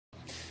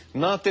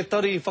Nā te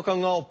tari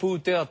whakangao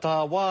putea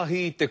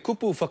tawaahi, te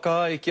kupu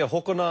whakaae kia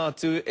hokona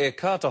atu e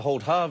Carter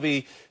Holt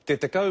Harvey, te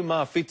tekau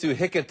mā whitu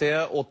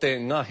heketea o te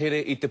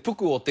ngahere i te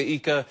puku o te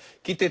ika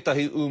ki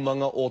tetahi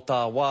umanga o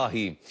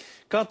tawaahi.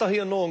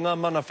 Katahi anō ngā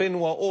mana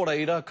whenua o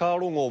reira ka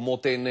rongo mō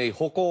tenei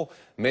hoko,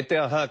 me te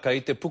aha i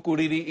te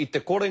pukuriri i te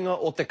korenga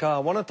o te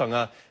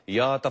kawanatanga,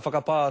 ia ta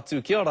whakapaa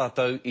atu kia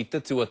ratou i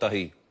te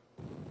tuatahi.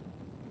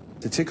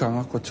 Te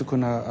tikanga, ko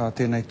tukuna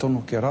tēnei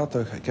tono kia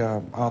ratou,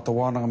 kia āta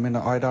wānanga mena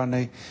aira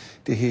nei,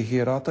 te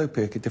he ratou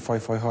pē ki te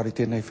whai hari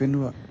tēnei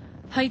whenua.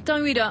 Hei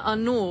tauira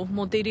anō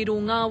mō te riro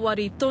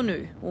ngāwari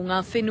tonu o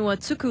ngā whenua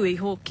tuku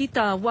iho ki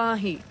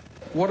tawaahi.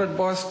 What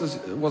advice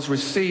was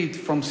received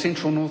from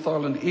Central North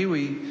Island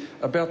iwi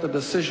about the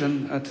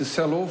decision to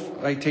sell off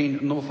 18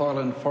 North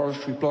Island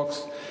forestry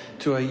blocks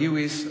to a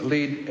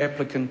US-led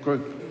applicant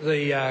group?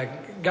 The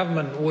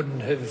government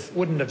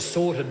wouldn't have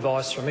sought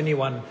advice from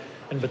anyone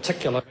in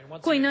particular.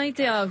 Koinei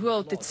te āhua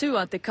o te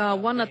tua te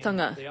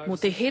kawanatanga mō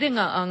te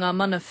herenga a ngā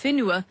mana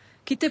whenua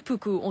ki te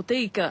puku o te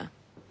ika.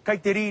 Kei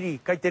te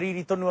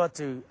riri tonu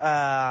atu,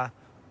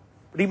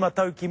 5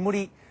 tau ki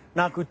muri,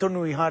 nāku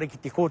tonu i hare ki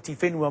te kōti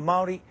whenua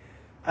Māori,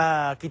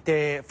 ki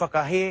te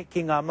whakahe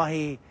ki ngā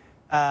mahi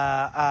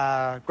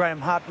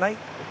Graham Hart nei.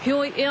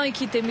 Heoi e ai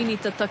ki te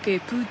minita take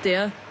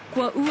putea,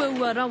 kua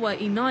ua rawa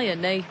i naia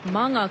nei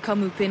mā ngā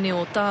kamupene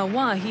o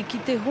tawaahi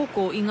ki te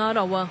hoko i ngā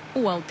rawa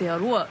o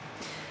Aotearoa.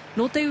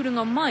 No te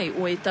urunga mai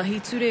o etahi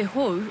ture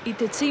hou i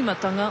te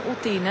tīmatanga o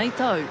tēnei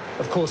tau.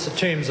 Of course, the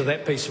terms of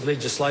that piece of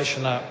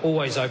legislation are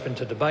always open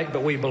to debate,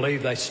 but we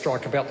believe they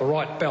strike about the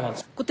right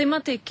balance. Ko te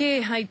mate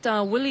kē hei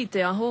tā wili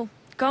te aho,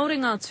 kaore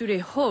ngā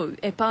ture hou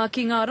e pā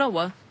ki ngā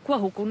rawa,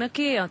 kua hokona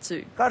kē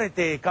atu. Kare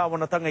te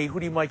kawanatanga i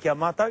huri mai ki a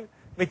mātou,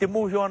 me te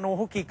mōhio anō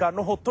hoki ka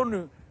noho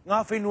tonu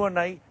ngā whenua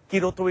nei ki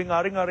roto i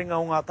ngā ringaringa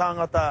o ngā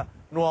tāngata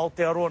no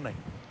Aotearoa nei.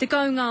 Te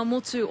kaunga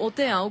motu o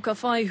te ao ka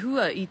whai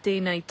hua i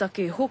tēnei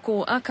take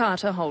hoko a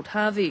Carter Holt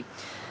Harvey.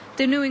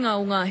 Te nuinga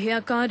o ngā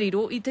hea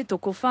kāriro i te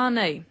toko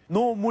whānei.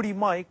 No muri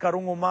mai ka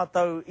rongo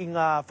mātou i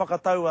ngā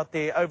whakatau a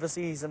te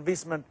Overseas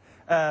Investment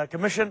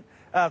Commission,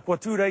 kua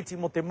tūreiti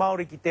mo te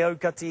Māori ki te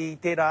aukati i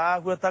tērā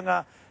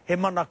āhuatanga, he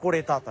mana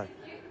kore tātou.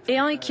 E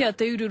ai kia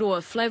te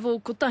ururoa Flavel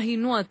ko tahi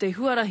noa te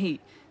huarahi,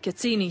 kia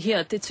tini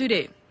hea te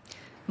ture.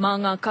 Mā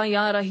ngā kai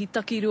ārahi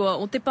takirua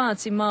o te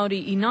pāti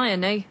Māori i naia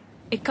nei,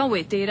 e kawe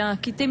tērā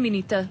ki te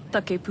minita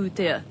take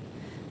putea.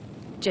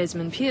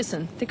 Jasmine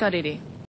Pearson, Te Karere.